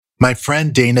My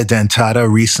friend Dana Dentata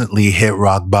recently hit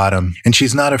rock bottom, and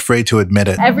she's not afraid to admit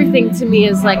it. Everything to me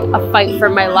is like a fight for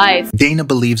my life. Dana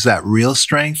believes that real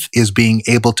strength is being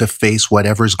able to face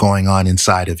whatever's going on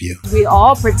inside of you. We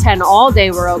all pretend all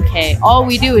day we're okay. All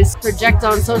we do is project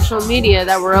on social media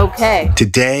that we're okay.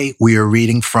 Today, we are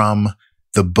reading from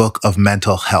the Book of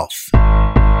Mental Health.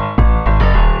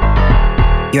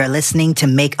 You're listening to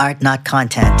Make Art Not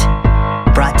Content,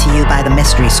 brought to you by The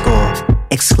Mystery School,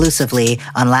 exclusively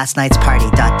on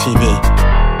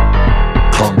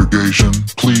lastnightsparty.tv. Congregation,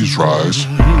 please rise.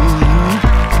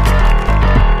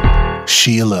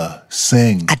 Sheila,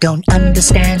 sing. I don't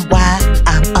understand why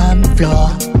I'm on the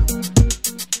floor.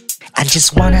 I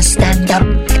just wanna stand up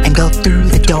and go through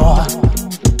the door.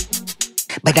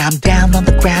 But I'm down on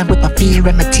the ground with my fear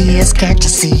and my tears, can't you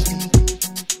see?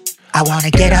 I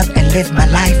wanna get up and live my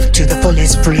life to the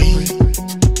fullest free.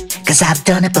 'Cause I've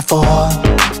done it before,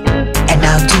 and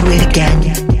I'll do it again.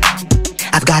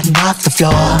 I've gotten off the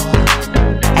floor,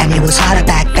 and it was harder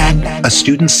back then. A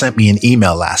student sent me an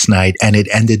email last night, and it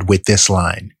ended with this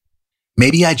line.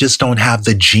 Maybe I just don't have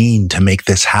the gene to make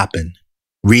this happen.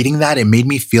 Reading that, it made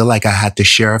me feel like I had to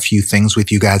share a few things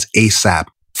with you guys ASAP.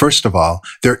 First of all,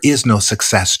 there is no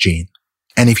success gene.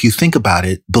 And if you think about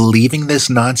it, believing this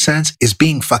nonsense is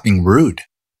being fucking rude.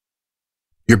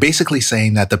 You're basically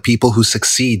saying that the people who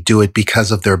succeed do it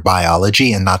because of their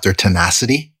biology and not their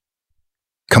tenacity?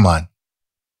 Come on.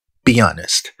 Be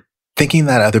honest. Thinking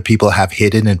that other people have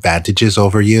hidden advantages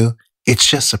over you, it's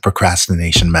just a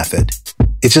procrastination method.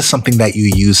 It's just something that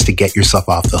you use to get yourself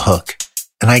off the hook.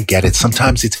 And I get it.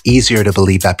 Sometimes it's easier to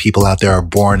believe that people out there are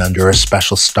born under a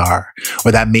special star,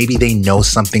 or that maybe they know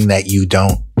something that you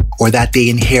don't, or that they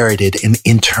inherited an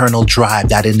internal drive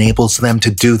that enables them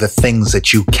to do the things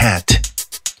that you can't.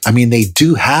 I mean, they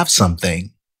do have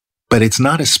something, but it's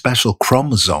not a special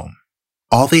chromosome.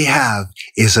 All they have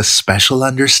is a special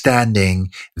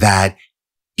understanding that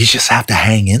you just have to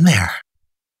hang in there.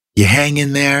 You hang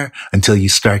in there until you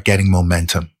start getting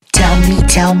momentum. Tell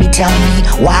me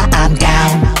why I'm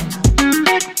down.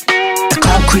 The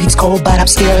concrete's cold, but I'm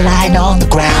still lying on the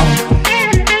ground.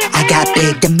 I got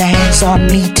big demands on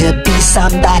me to be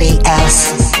somebody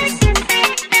else.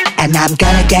 And I'm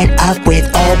gonna get up with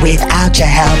or without your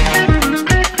help.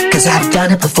 'Cause I've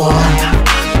done it before,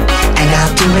 and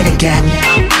I'll do it again.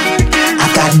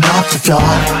 I've gotten off the floor,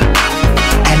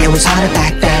 and it was harder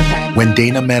back then. When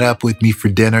Dana met up with me for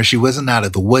dinner, she wasn't out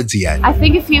of the woods yet. I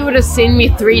think if you would have seen me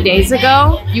 3 days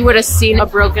ago, you would have seen a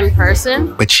broken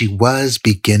person. But she was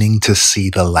beginning to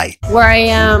see the light. Where I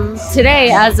am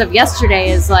today, as of yesterday,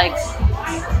 is like,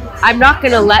 I'm not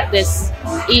going to let this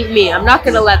eat me. I'm not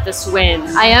going to let this win.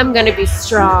 I am going to be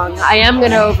strong. I am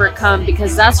going to overcome,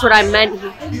 because that's what I'm meant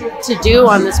to do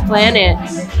on this planet.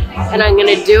 And I'm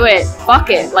going to do it.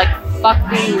 Fuck it. Like, fuck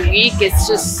being weak. It's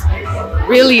just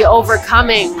really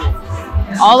overcoming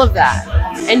all of that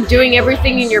and doing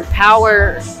everything in your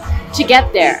power to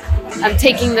get there. I'm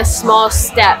taking the small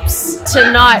steps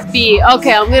to not be,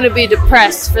 okay, I'm going to be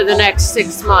depressed for the next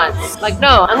 6 months. Like,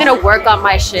 no, I'm going to work on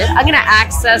my shit. I'm going to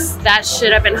access that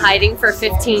shit I've been hiding for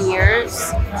 15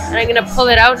 years. And I'm going to pull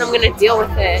it out and I'm going to deal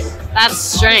with it. That's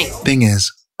strength. Thing is,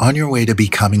 on your way to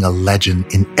becoming a legend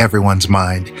in everyone's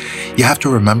mind, you have to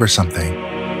remember something.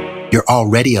 You're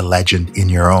already a legend in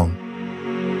your own.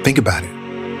 Think about it.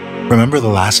 Remember the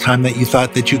last time that you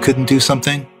thought that you couldn't do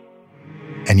something?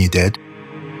 And you did?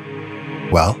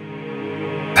 Well,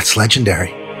 that's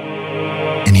legendary.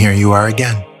 And here you are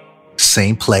again.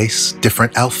 Same place,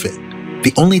 different outfit.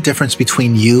 The only difference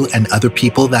between you and other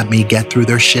people that may get through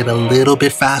their shit a little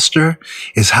bit faster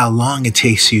is how long it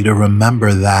takes you to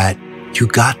remember that you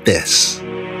got this.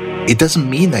 It doesn't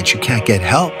mean that you can't get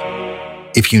help.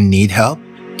 If you need help,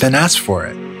 then ask for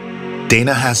it.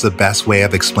 Dana has the best way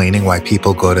of explaining why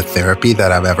people go to therapy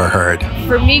that I've ever heard.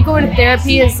 For me, going to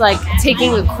therapy is like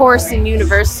taking a course in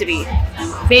university.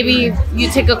 Maybe you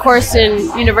take a course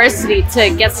in university to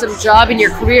get some job in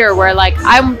your career, where like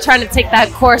I'm trying to take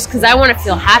that course because I want to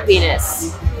feel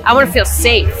happiness. I want to feel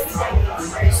safe.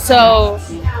 So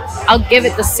I'll give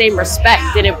it the same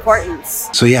respect and importance.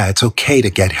 So yeah, it's okay to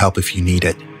get help if you need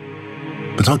it.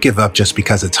 But don't give up just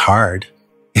because it's hard.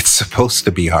 It's supposed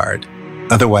to be hard.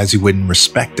 Otherwise, you wouldn't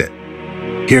respect it.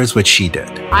 Here's what she did.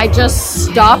 I just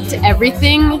stopped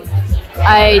everything.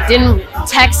 I didn't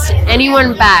text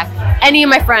anyone back, any of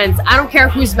my friends. I don't care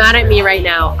who's mad at me right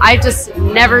now. I just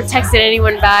never texted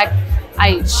anyone back.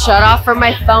 I shut off from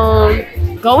my phone.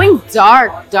 Going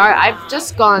dark. I've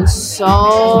just gone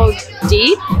so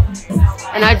deep.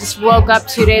 And I just woke up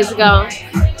 2 days ago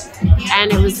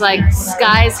and it was like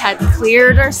skies had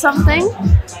cleared or something.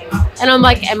 And I'm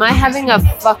like, am I having a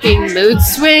fucking mood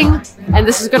swing? And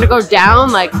this is going to go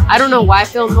down? Like, I don't know why I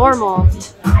feel normal.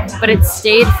 But it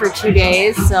stayed for 2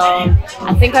 days, so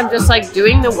I think I'm just like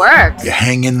doing the work. You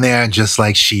hang in there just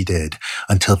like she did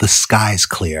until the sky's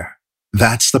clear.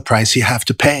 That's the price you have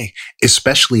to pay,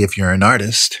 especially if you're an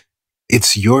artist.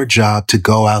 It's your job to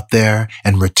go out there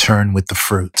and return with the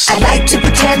fruits. I like to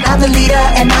pretend I'm the leader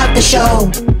and not the show.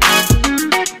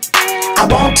 I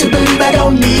want to believe I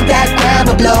don't need that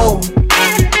glamour blow.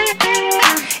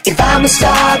 If I'm a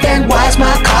star, then why's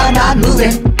my car not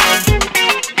moving?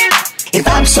 If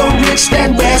I'm so rich,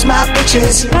 then where's my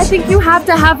bitches? I think you have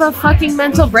to have a fucking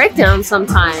mental breakdown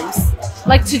sometimes.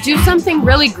 Like, to do something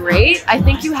really great, I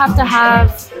think you have to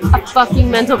have a fucking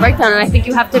mental breakdown, and I think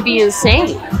you have to be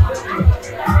insane.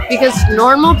 Because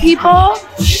normal people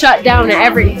shut down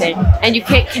everything, and you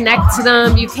can't connect to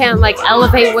them, you can't, like,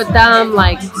 elevate with them,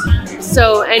 like,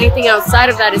 so anything outside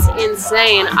of that is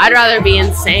insane. I'd rather be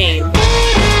insane.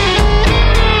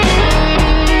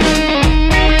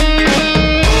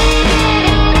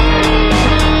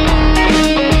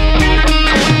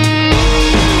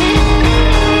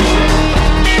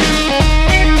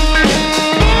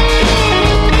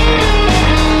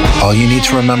 All you need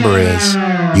to remember is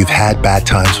you've had bad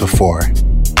times before,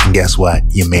 and guess what?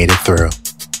 You made it through.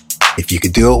 If you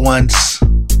could do it once,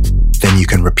 then you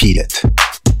can repeat it.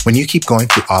 When you keep going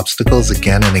through obstacles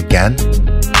again and again,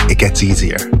 it gets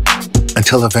easier,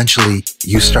 until eventually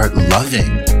you start loving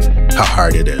how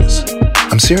hard it is.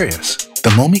 I'm serious.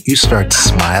 The moment you start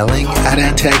smiling at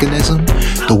antagonism,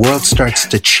 the world starts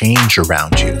to change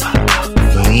around you.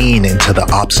 Lean into the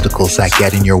obstacles that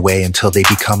get in your way until they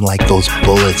become like those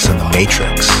bullets in the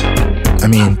Matrix. I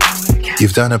mean,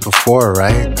 you've done it before,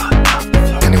 right?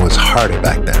 And it was harder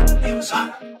back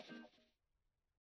then.